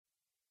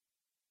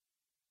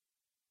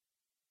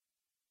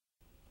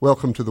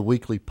Welcome to the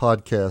weekly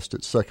podcast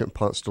at Second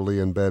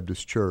Ponstalian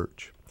Baptist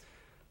Church.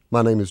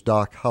 My name is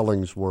Doc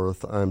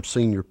Hollingsworth. I'm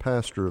senior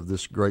pastor of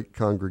this great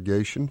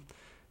congregation,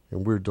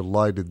 and we're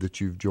delighted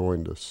that you've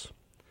joined us.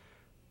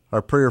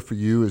 Our prayer for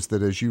you is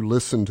that as you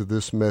listen to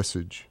this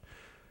message,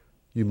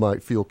 you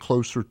might feel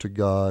closer to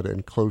God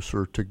and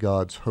closer to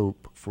God's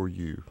hope for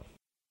you.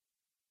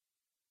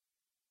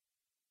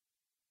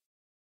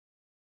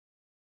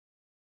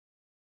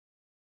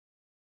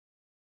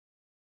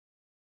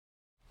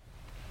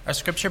 Our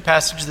scripture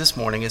passage this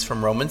morning is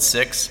from Romans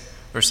 6,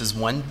 verses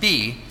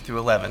 1b through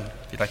 11.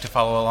 If you'd like to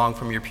follow along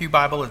from your pew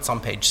Bible, it's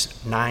on page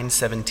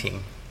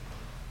 917.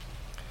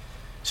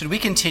 Should we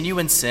continue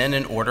in sin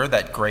in order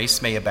that grace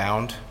may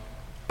abound?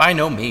 By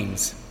no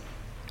means.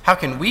 How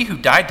can we who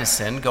died to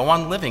sin go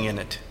on living in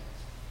it?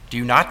 Do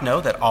you not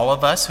know that all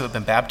of us who have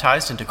been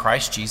baptized into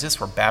Christ Jesus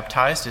were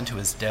baptized into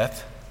his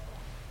death?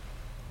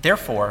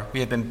 Therefore,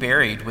 we have been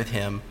buried with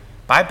him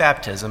by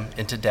baptism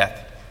into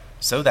death,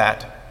 so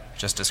that,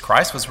 just as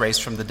Christ was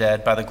raised from the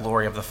dead by the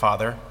glory of the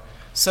Father,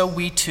 so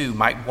we too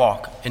might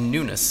walk in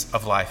newness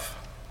of life.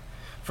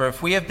 For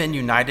if we have been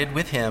united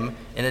with him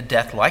in a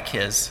death like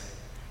his,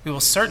 we will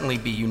certainly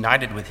be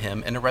united with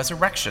him in a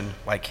resurrection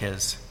like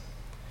his.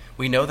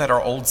 We know that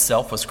our old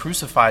self was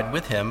crucified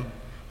with him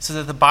so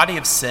that the body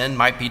of sin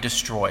might be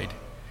destroyed,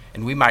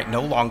 and we might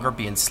no longer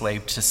be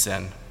enslaved to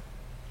sin.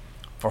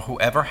 For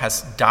whoever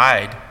has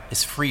died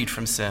is freed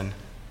from sin.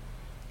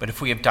 But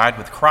if we have died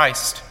with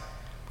Christ,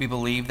 we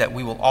believe that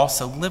we will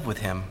also live with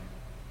him.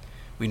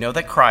 We know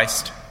that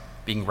Christ,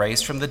 being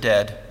raised from the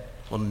dead,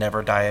 will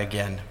never die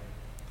again.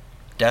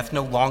 Death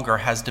no longer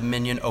has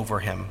dominion over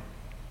him.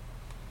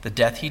 The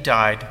death he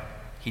died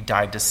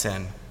to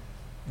sin,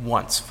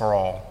 once for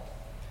all.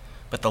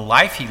 But the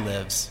life he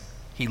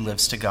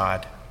lives to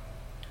God.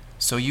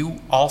 So you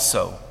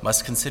also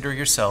must consider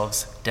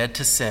yourselves dead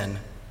to sin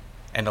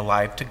and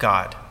alive to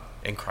God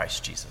in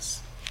Christ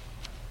Jesus.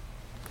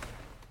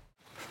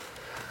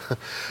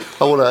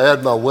 I want to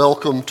add my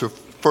welcome to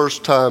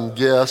first-time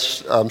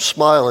guests. I'm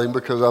smiling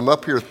because I'm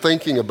up here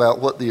thinking about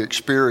what the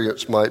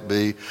experience might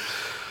be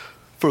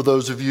for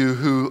those of you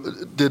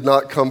who did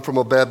not come from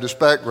a Baptist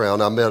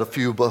background. I met a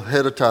few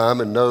ahead of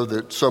time and know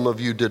that some of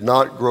you did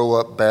not grow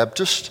up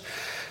Baptist.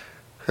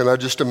 And I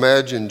just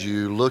imagined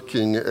you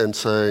looking and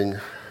saying,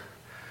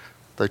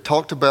 they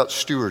talked about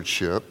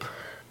stewardship,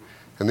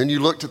 and then you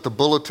looked at the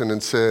bulletin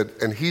and said,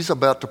 and he's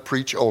about to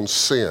preach on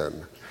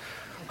sin.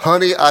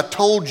 Honey, I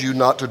told you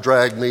not to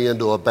drag me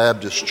into a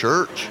Baptist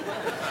church.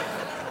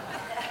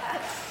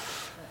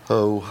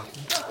 Oh,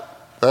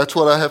 that's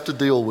what I have to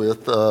deal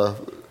with,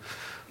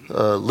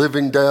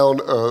 living down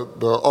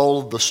all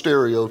of the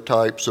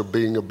stereotypes of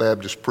being a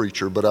Baptist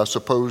preacher. But I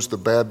suppose the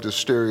Baptist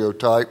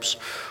stereotypes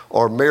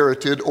are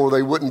merited, or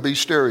they wouldn't be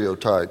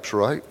stereotypes,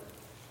 right?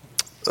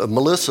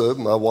 Melissa,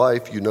 my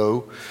wife,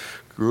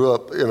 grew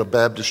up in a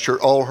Baptist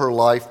church, all her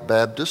life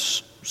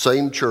Baptist,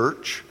 same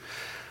church.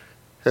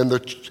 And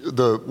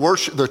the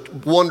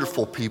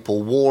wonderful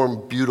people,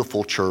 warm,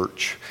 beautiful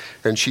church,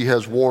 and she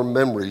has warm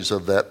memories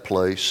of that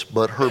place,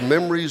 but her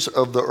memories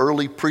of the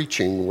early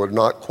preaching were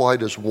not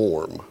quite as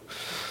warm.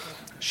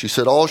 She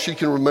said all she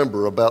can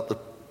remember about the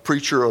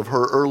preacher of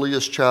her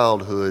earliest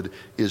childhood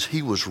is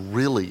he was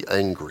really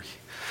angry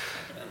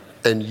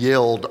and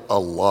yelled a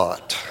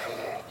lot.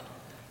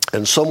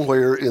 And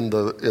somewhere in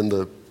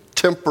the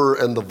temper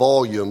and the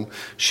volume,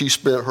 she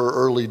spent her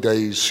early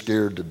days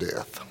scared to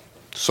death.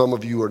 Some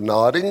of you are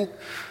nodding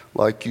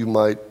like he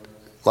might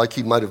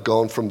have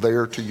gone from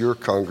there to your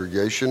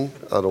congregation.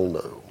 I don't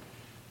know.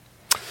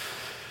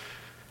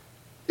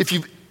 If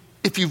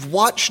you've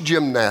watched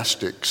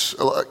gymnastics,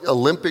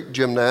 Olympic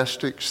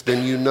gymnastics,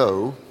 then you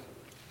know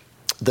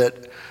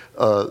that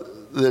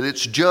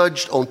it's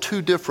judged on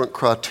two different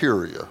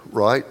criteria,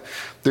 right?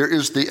 There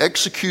is the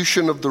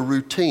execution of the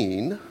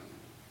routine,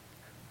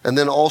 and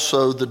then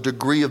also the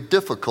degree of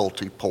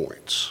difficulty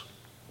points.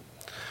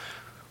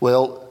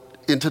 Well,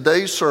 in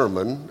today's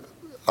sermon,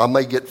 I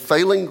may get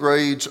failing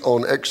grades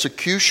on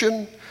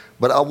execution,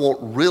 but I want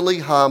really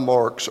high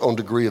marks on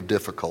degree of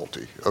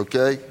difficulty,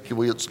 okay? Can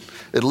we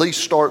at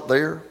least start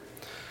there?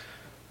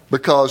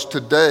 Because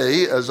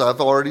today, as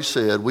I've already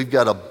said, we've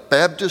got a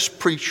Baptist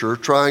preacher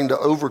trying to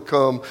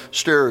overcome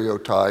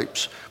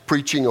stereotypes,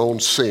 preaching on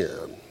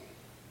sin.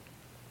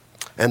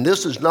 And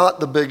this is not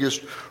the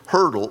biggest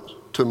hurdle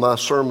to my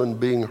sermon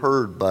being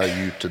heard by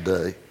you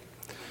today.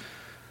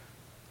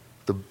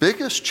 The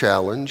biggest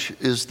challenge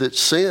is that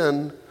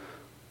sin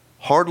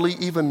hardly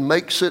even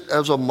makes it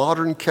as a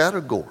modern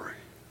category.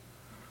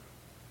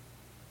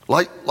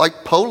 Like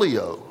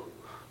polio,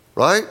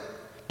 right?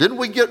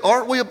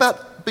 Aren't we about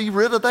to be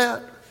rid of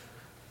that?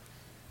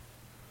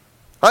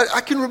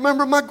 I can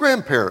remember my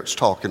grandparents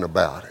talking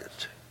about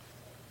it.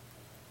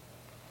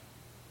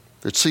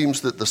 It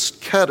seems that this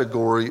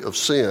category of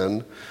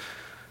sin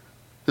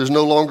is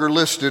no longer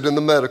listed in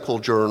the medical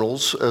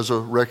journals as a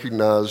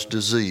recognized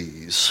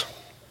disease.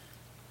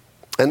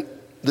 And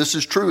this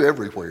is true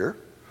everywhere,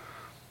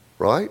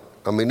 right?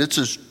 I mean, it's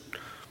as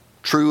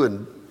true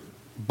in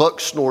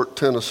Bucksnort,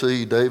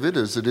 Tennessee, David,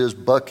 as it is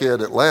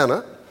Buckhead,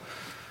 Atlanta.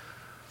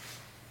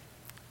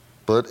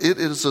 But it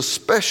is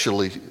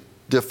especially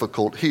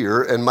difficult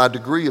here, and my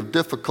degree of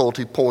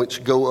difficulty points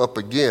go up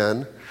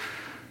again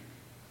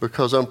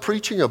because I'm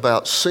preaching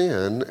about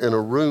sin in a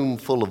room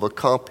full of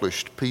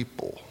accomplished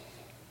people.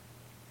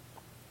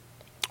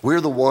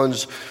 We're the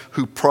ones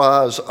who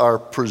prize our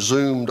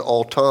presumed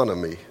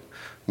autonomy,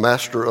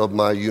 master of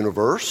my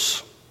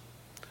universe.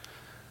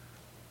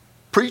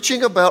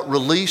 Preaching about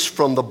release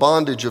from the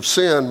bondage of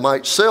sin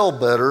might sell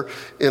better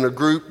in a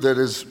group that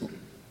is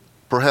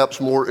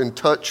perhaps more in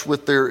touch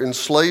with their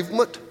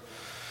enslavement.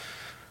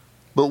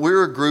 But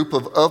we're a group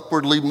of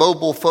upwardly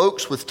mobile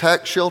folks with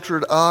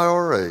tax-sheltered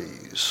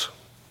IRAs,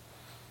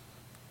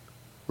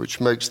 which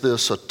makes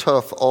this a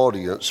tough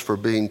audience for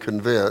being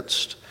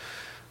convinced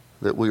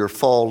that we are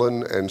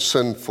fallen and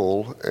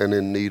sinful and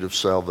in need of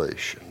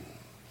salvation.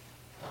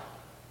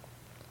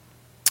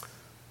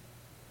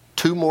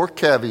 Two more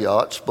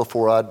caveats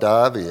before I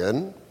dive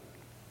in.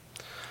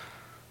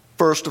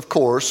 First, of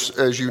course,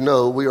 as you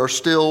know, we are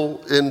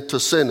still into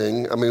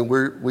sinning. I mean,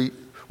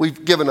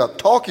 we've given up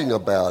talking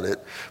about it,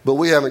 but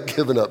we haven't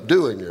given up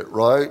doing it,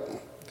 right?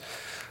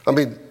 I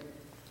mean,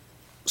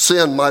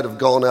 sin might have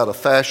gone out of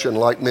fashion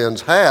like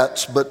men's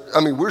hats, but I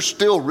mean, we're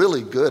still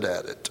really good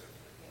at it.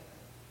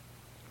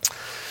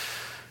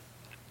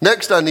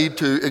 Next, I need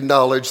to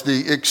acknowledge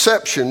the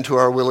exception to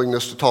our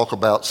willingness to talk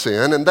about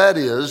sin, and that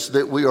is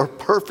that we are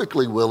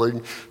perfectly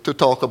willing to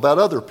talk about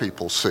other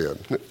people's sin,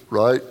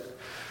 right?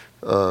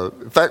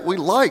 In fact, we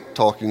like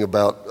talking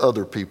about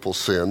other people's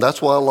sin.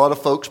 That's why a lot of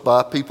folks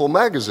buy People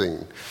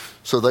magazine,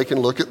 so they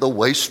can look at the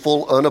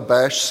wasteful,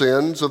 unabashed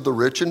sins of the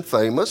rich and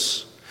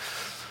famous.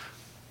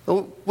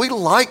 We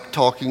like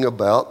talking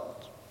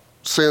about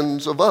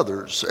sins of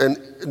others. And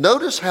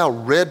notice how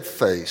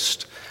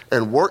red-faced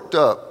and worked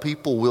up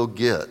people will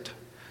get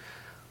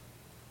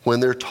when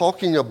they're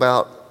talking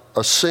about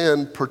a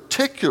sin,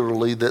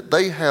 particularly that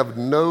they have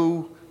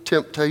no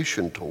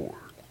temptation toward.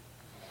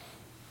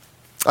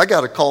 I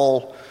got a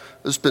call,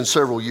 this has been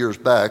several years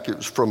back, it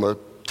was from a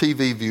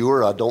TV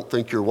viewer I don't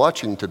think you're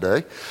watching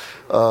today,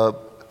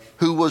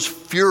 who was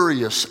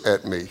furious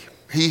at me.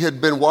 He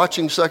had been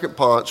watching Second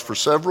Ponce for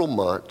several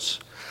months,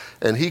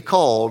 and he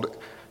called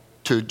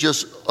to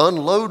just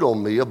unload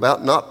on me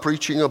about not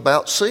preaching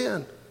about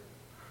sin.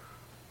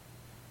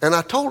 And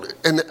I told him,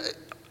 and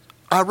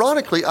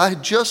ironically, I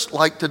had just,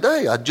 like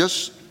today, I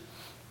just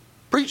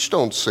preached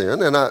on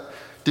sin, and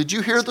did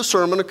you hear the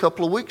sermon a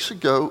couple of weeks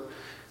ago?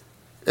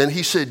 And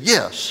he said,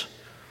 yes.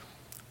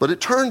 But it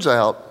turns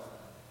out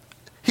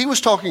he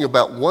was talking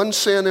about one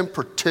sin in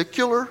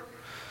particular,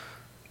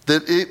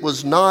 that it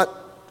was not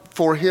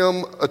for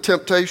him a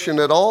temptation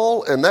at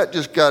all, and that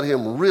just got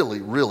him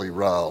really, really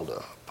riled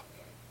up.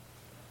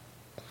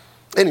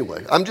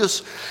 Anyway,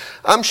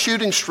 I'm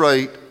shooting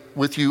straight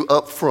with you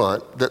up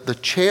front that the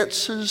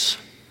chances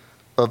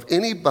of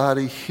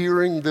anybody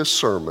hearing this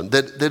sermon,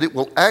 that it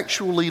will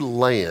actually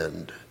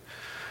land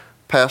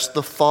past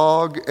the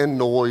fog and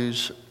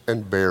noise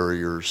and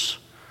barriers,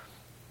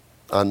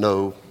 I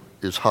know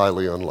is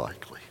highly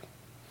unlikely.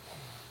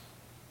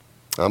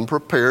 I'm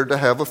prepared to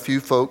have a few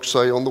folks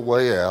say on the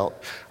way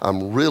out,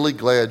 I'm really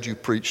glad you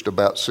preached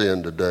about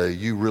sin today.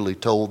 You really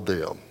told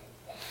them.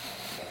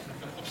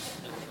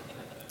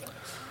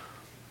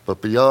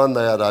 But beyond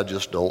that, I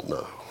just don't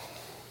know.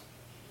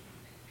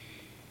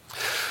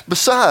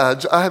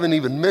 Besides, I haven't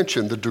even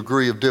mentioned the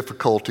degree of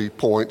difficulty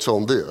points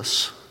on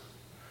this.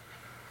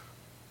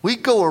 We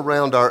go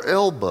around our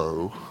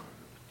elbow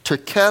to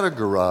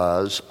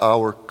categorize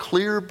our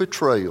clear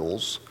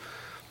betrayals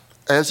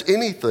as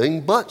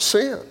anything but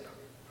sin.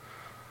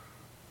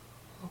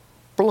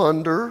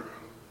 Blunder,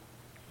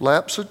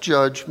 lapse of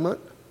judgment.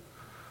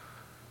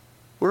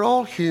 We're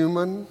all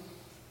human.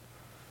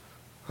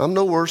 I'm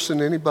no worse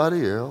than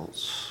anybody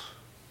else.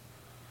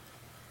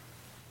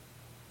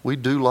 We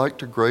do like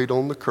to grade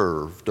on the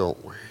curve, don't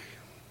we?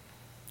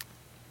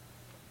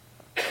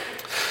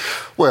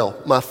 Well,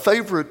 my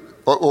favorite,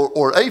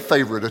 or a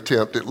favorite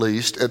attempt at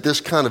least, at this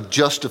kind of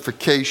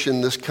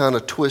justification, this kind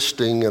of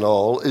twisting and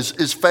all,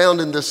 is found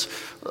in this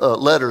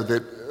letter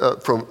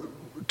that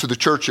to the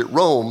church at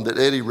Rome that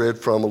Eddie read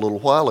from a little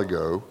while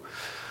ago.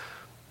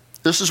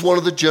 This is one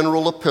of the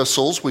general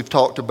epistles. We've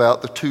talked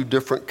about the two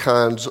different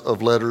kinds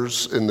of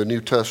letters in the New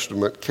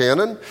Testament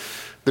canon.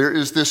 There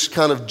is this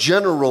kind of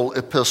general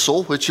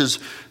epistle, which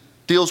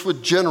deals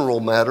with general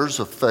matters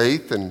of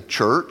faith and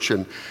church,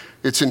 and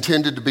it's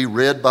intended to be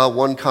read by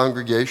one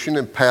congregation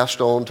and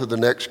passed on to the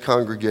next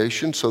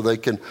congregation so they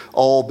can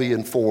all be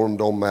informed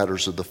on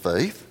matters of the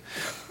faith.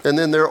 And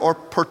then there are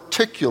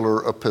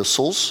particular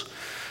epistles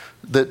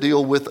that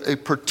deal with a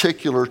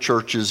particular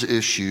church's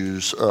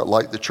issues,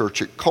 like the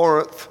church at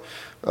Corinth,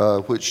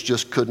 which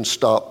just couldn't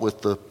stop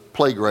with the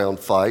playground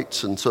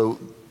fights, and so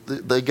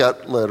they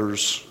got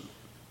letters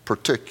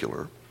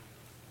particular.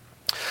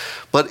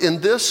 But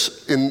in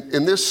this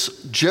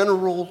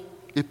general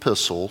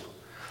epistle,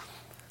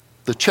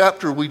 the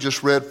chapter we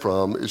just read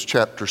from is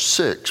chapter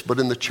 6, but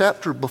in the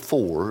chapter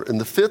before, in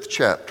the 5th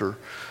chapter,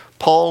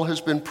 Paul has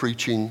been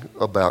preaching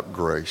about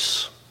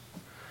grace.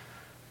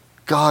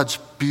 God's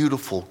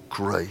beautiful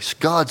grace,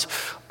 God's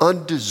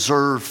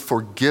undeserved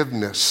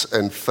forgiveness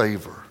and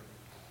favor.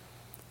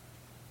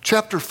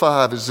 Chapter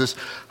 5 is this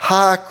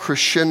high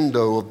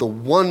crescendo of the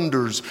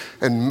wonders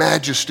and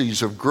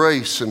majesties of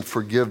grace and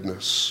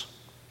forgiveness.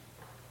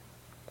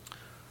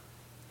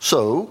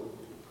 So,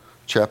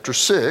 chapter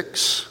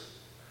 6,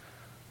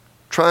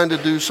 trying to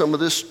do some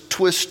of this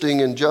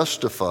twisting and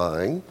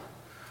justifying,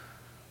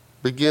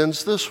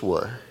 begins this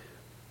way.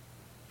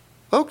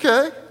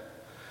 Okay,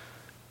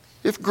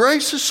 if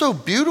grace is so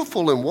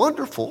beautiful and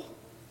wonderful,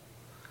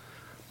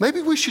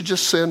 maybe we should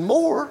just sin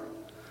more,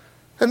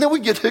 and then we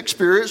get to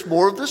experience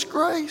more of this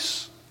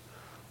grace.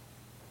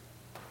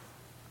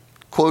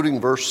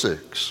 Quoting verse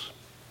 6,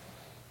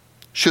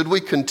 should we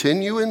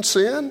continue in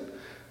sin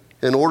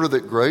in order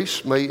that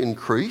grace may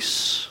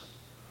increase?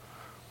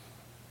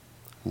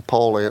 And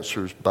Paul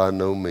answers, by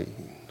no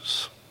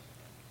means.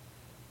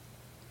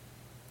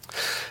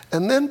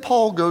 And then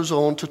Paul goes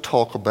on to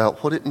talk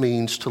about what it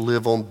means to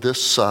live on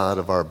this side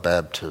of our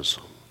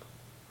baptism.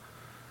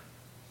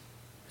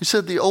 He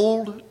said the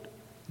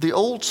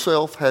old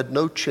self had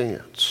no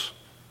chance.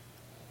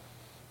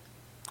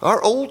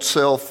 Our old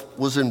self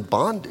was in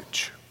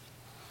bondage.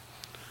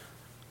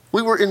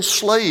 We were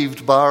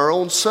enslaved by our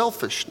own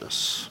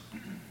selfishness.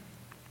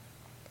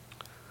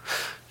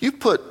 You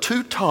put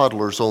two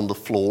toddlers on the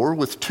floor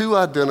with two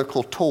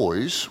identical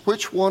toys,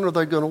 which one are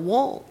they going to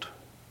want?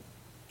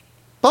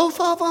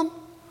 Both of them,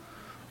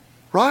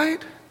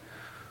 right?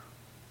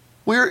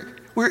 We're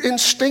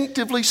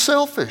instinctively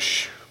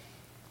selfish.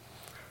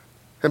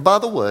 And by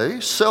the way,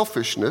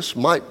 selfishness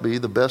might be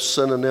the best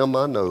synonym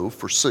I know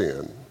for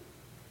sin.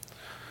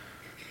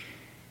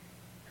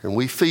 And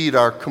we feed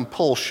our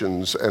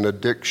compulsions and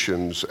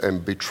addictions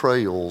and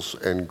betrayals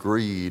and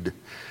greed,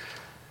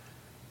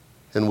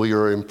 and we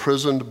are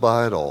imprisoned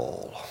by it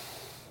all.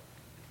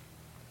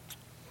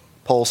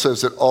 Paul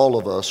says that all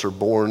of us are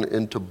born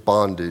into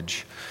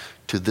bondage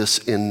to this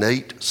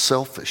innate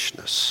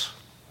selfishness.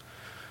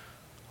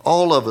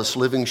 All of us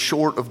living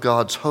short of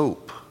God's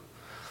hope.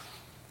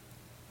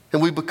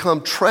 And we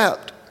become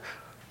trapped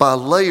by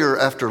layer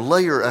after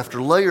layer after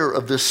layer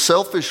of this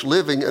selfish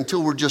living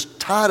until we're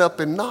just tied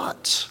up in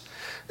knots.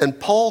 And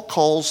Paul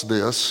calls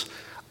this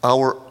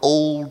our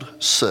old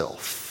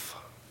self.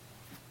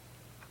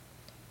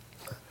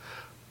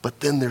 But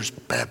then there's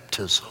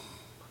baptism.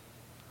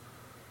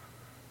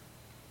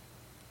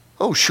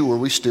 Oh, sure,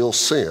 we still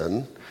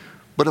sin,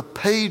 but a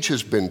page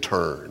has been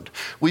turned.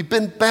 We've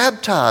been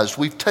baptized.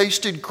 We've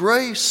tasted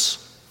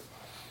grace.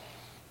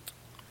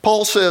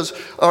 Paul says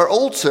our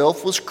old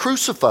self was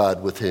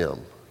crucified with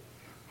him,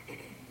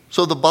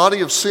 so the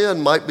body of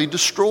sin might be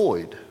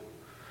destroyed,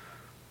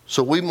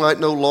 so we might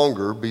no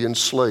longer be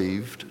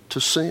enslaved to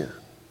sin.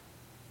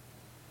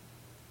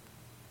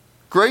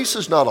 Grace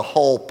is not a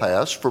hall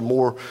pass for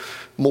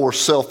more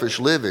selfish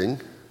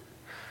living.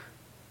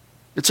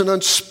 It's an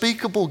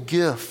unspeakable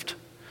gift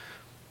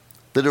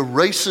that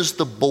erases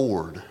the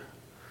board,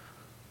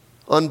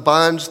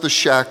 unbinds the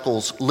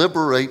shackles,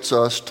 liberates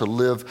us to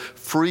live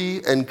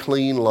free and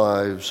clean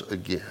lives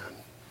again.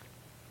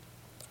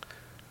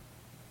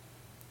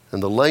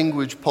 And the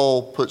language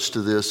Paul puts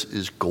to this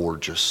is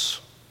gorgeous.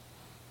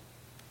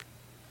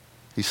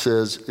 He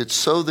says, it's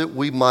so that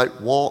we might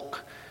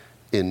walk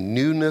in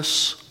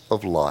newness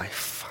of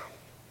life.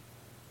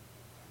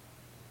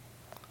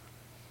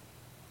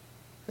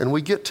 And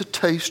we get to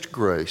taste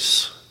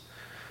grace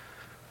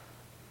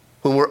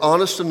when we're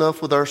honest enough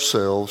with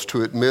ourselves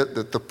to admit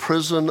that the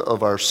prison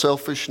of our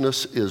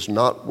selfishness is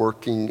not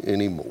working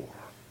anymore.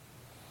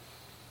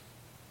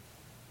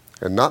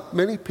 And not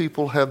many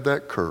people have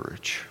that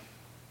courage.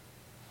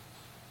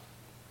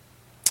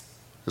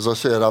 As I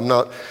said, I'm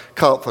not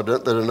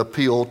confident that an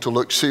appeal to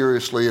look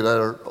seriously at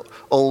our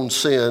own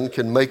sin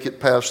can make it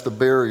past the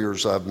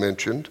barriers I've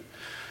mentioned.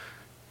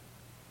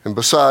 And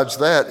besides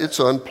that, it's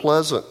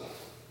unpleasant.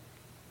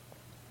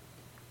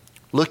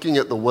 Looking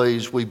at the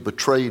ways we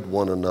betrayed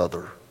one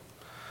another,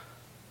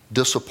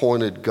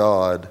 disappointed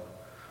God,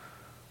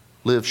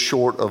 lived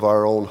short of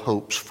our own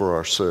hopes for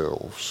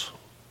ourselves.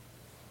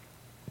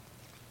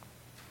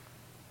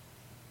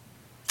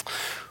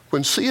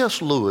 When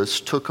C.S. Lewis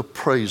took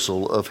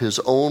appraisal of his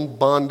own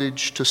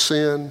bondage to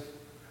sin,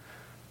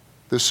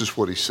 this is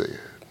what he said.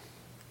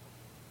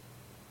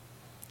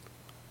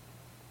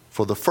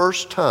 For the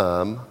first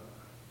time,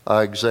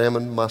 I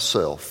examined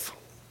myself.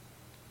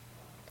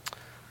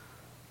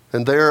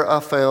 And there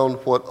I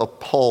found what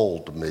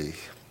appalled me.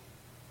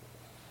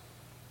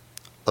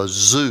 A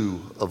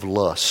zoo of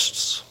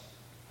lusts,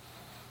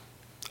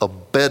 a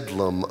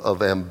bedlam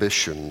of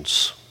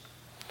ambitions,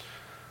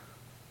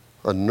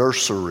 a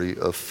nursery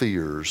of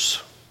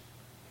fears,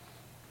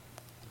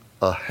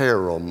 a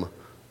harem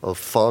of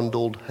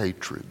fondled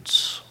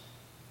hatreds.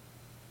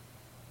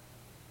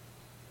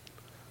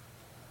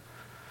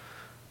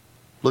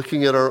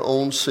 Looking at our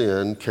own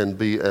sin can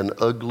be an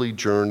ugly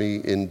journey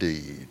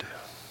indeed.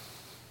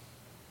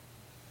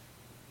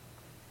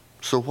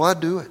 So why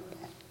do it?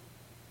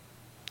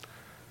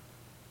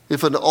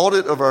 If an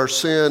audit of our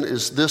sin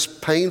is this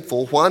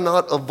painful, why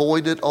not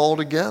avoid it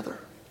altogether?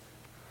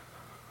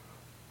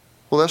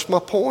 Well, that's my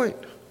point.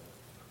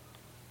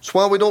 It's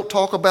why we don't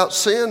talk about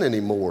sin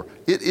anymore.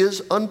 It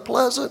is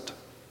unpleasant.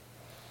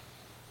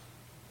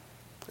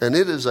 And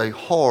it is a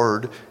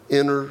hard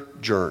inner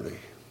journey.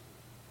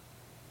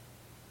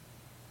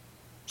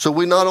 So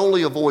we not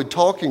only avoid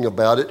talking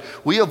about it,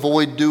 we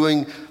avoid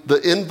doing the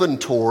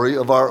inventory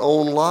of our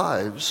own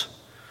lives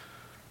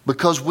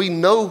because we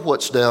know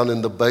what's down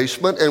in the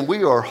basement and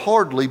we are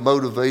hardly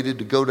motivated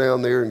to go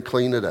down there and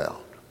clean it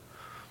out.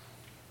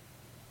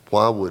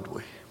 Why would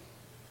we?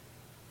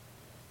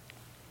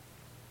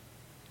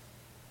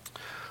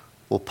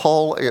 Well,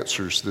 Paul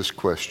answers this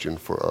question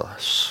for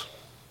us.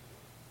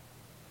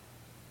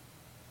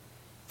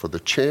 For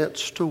the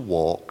chance to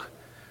walk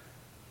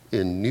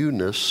in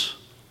newness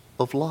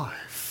of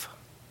life.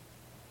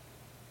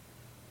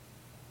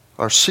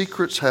 Our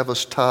secrets have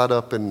us tied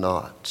up in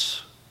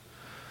knots.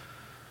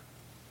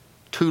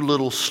 Too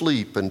little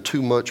sleep and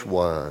too much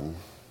wine.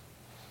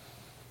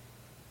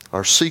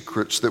 Our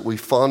secrets that we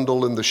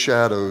fondle in the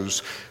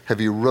shadows have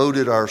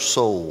eroded our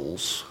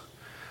souls.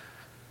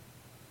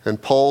 And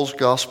Paul's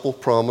gospel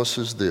promise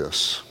is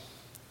this: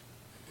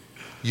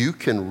 you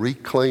can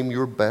reclaim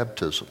your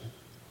baptism.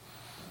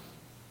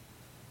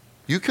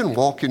 You can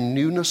walk in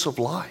newness of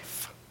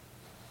life.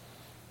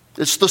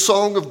 It's the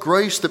song of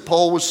grace that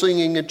Paul was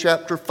singing in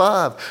chapter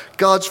 5.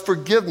 God's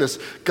forgiveness,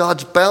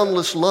 God's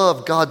boundless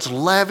love, God's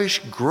lavish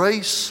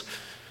grace.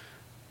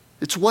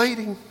 It's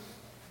waiting.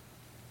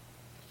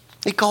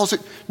 He calls it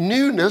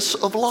newness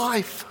of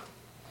life.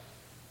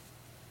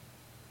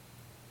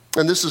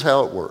 And this is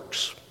how it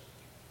works.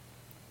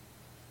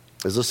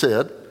 As I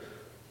said,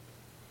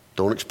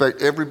 don't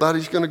expect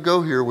everybody's going to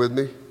go here with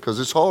me because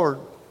it's hard.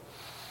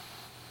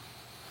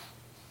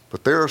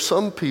 But there are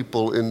some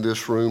people in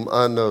this room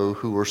I know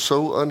who are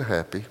so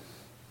unhappy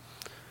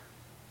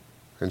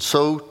and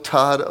so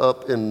tied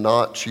up in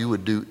knots you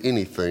would do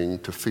anything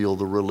to feel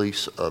the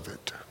release of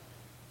it.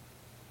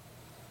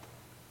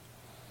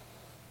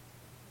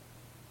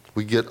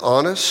 We get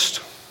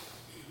honest.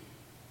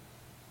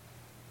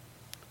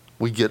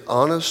 We get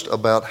honest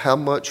about how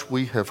much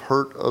we have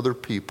hurt other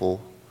people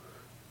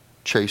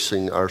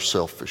chasing our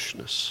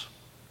selfishness.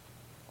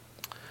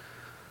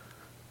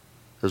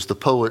 As the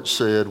poet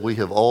said, we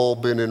have all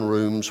been in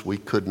rooms we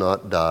could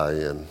not die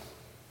in.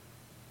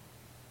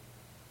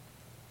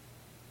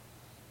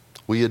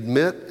 We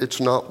admit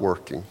it's not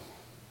working.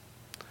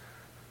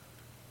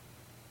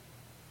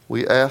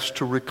 We ask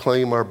to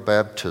reclaim our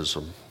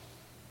baptism.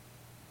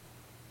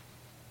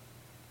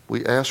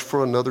 We ask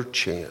for another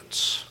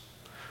chance.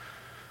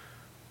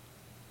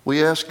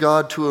 We ask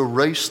God to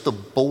erase the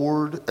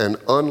board and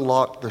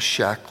unlock the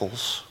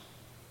shackles.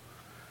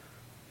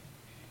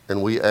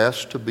 And we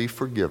ask to be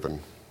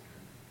forgiven.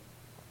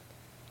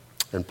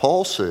 And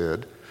Paul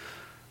said,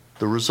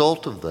 the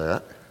result of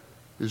that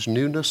is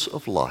newness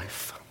of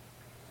life.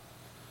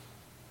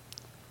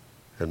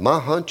 And my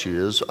hunch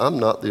is I'm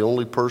not the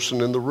only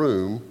person in the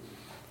room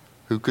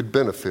who could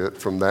benefit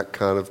from that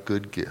kind of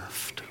good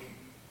gift.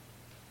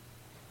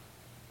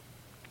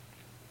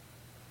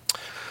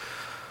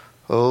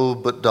 Oh,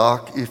 but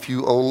Doc, if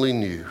you only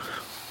knew.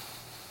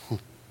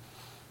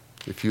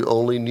 If you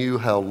only knew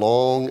how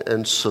long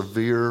and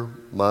severe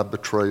my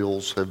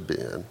betrayals have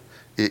been.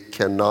 It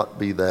cannot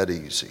be that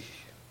easy.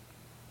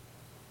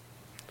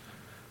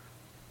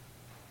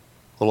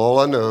 Well, all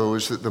I know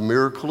is that the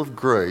miracle of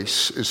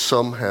grace is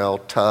somehow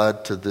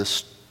tied to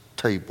this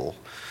table.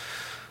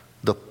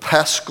 The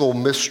Paschal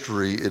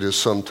mystery, it is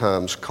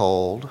sometimes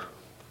called.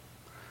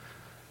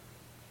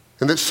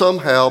 And that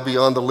somehow,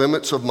 beyond the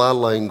limits of my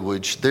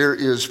language, there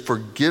is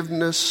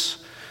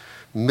forgiveness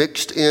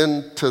mixed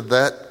into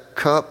that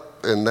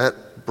cup and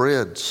that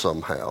bread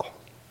somehow.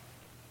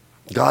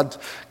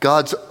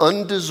 God's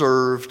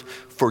undeserved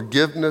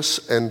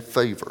forgiveness and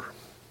favor.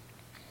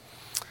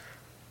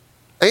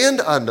 And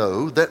I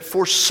know that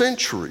for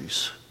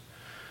centuries,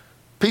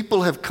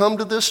 people have come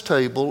to this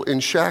table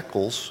in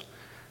shackles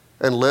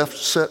and left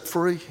set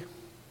free.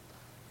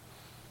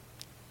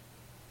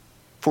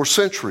 For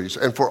centuries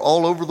and for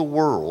all over the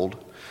world,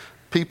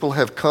 people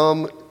have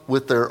come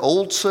with their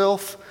old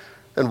self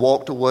and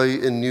walked away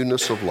in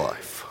newness of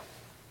life.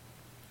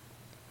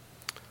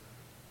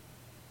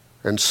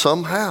 And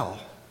somehow,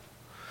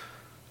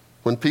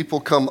 when people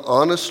come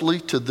honestly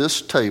to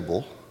this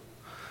table,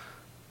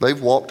 they've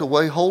walked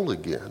away whole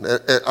again.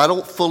 I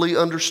don't fully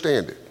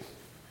understand it.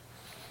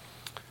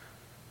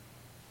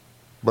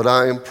 But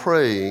I am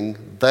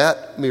praying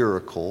that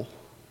miracle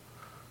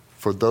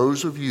for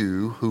those of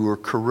you who are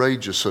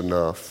courageous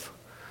enough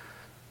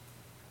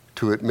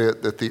to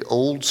admit that the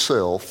old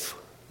self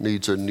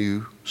needs a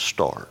new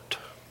start.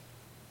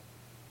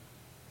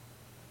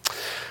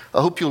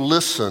 I hope you'll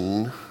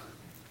listen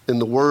in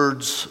the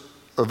words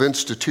of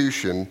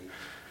institution,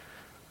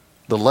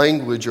 the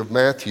language of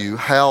Matthew,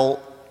 how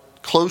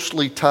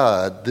closely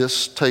tied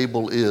this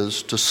table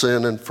is to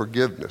sin and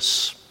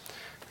forgiveness.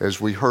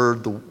 As we hear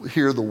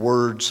the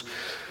words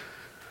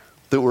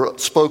that were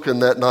spoken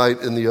that night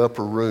in the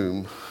upper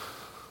room,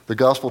 The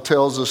gospel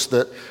tells us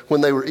that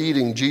when they were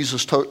eating,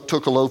 Jesus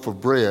took a loaf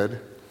of bread,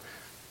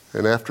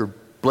 and after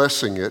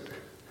blessing it,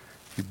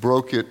 he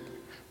broke it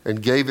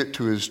and gave it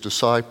to his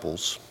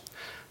disciples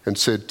and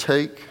said,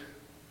 "Take,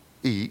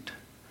 eat,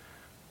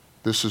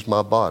 this is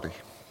my body."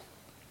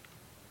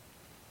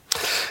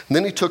 And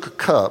then he took a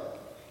cup,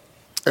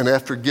 and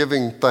after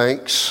giving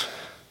thanks,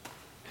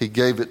 he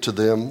gave it to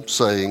them,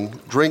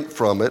 saying, "Drink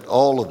from it,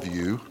 all of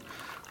you,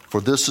 for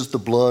this is the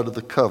blood of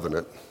the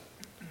covenant,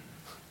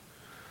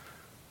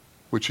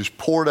 which is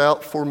poured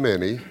out for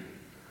many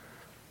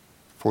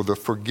for the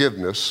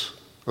forgiveness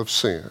of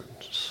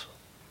sins."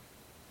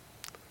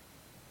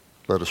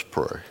 Let us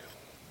pray.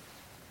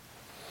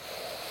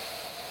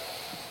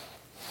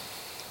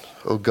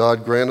 Oh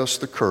God, grant us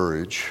the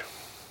courage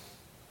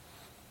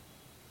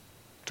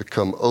to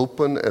come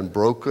open and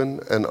broken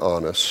and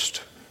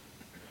honest,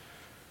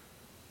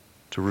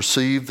 to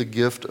receive the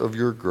gift of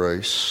your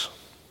grace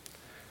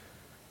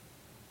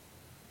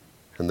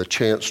and the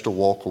chance to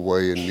walk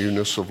away in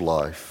newness of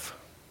life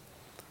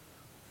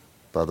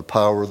by the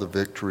power of the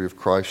victory of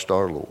Christ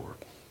our Lord.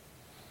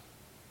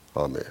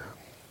 Amen.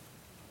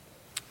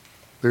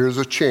 There is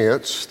a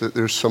chance that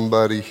there's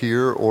somebody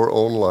here or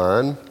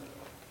online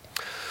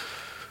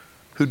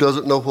who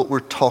doesn't know what we're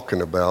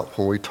talking about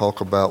when we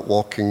talk about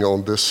walking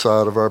on this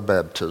side of our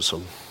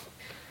baptism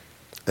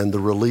and the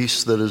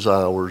release that is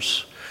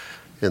ours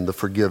in the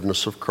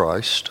forgiveness of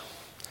Christ.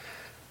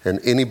 And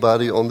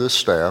anybody on this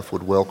staff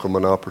would welcome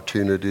an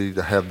opportunity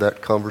to have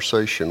that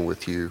conversation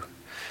with you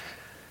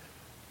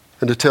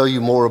and to tell you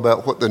more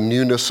about what the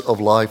newness of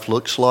life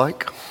looks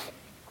like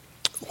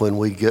when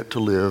we get to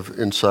live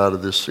inside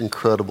of this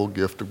incredible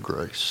gift of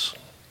grace.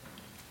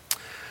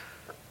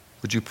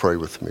 Would you pray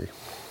with me?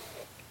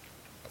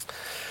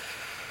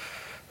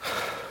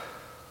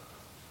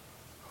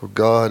 Oh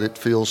God, it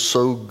feels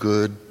so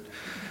good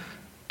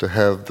to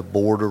have the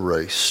board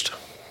erased,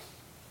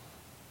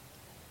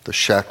 the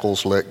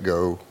shackles let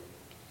go,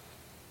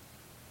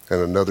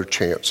 and another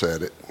chance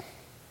at it.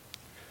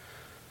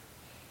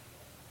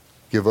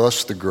 Give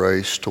us the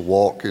grace to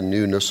walk in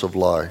newness of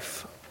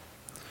life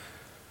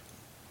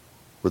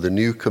with a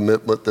new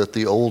commitment that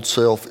the old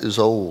self is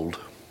old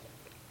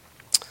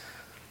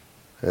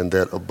and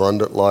that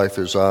abundant life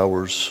is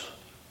ours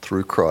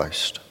through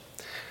Christ,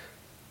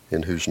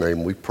 in whose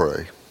name we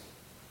pray.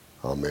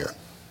 Amen.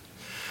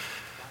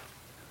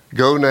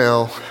 Go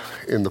now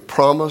in the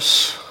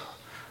promise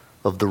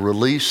of the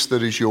release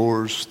that is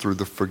yours through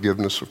the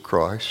forgiveness of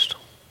Christ.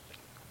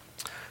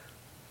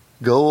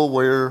 Go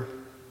aware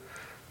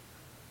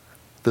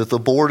that the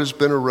board has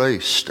been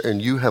erased and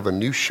you have a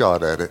new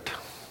shot at it.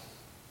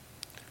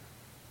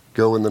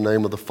 Go in the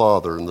name of the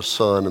Father and the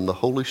Son and the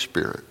Holy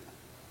Spirit.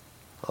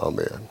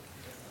 Amen.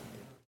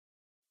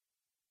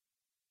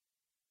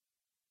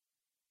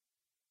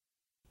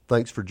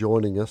 Thanks for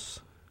joining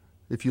us.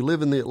 If you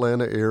live in the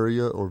Atlanta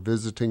area or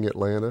visiting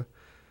Atlanta,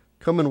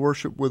 come and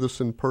worship with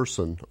us in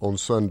person on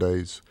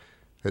Sundays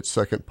at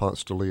 2nd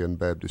Ponce de Leon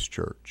Baptist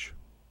Church.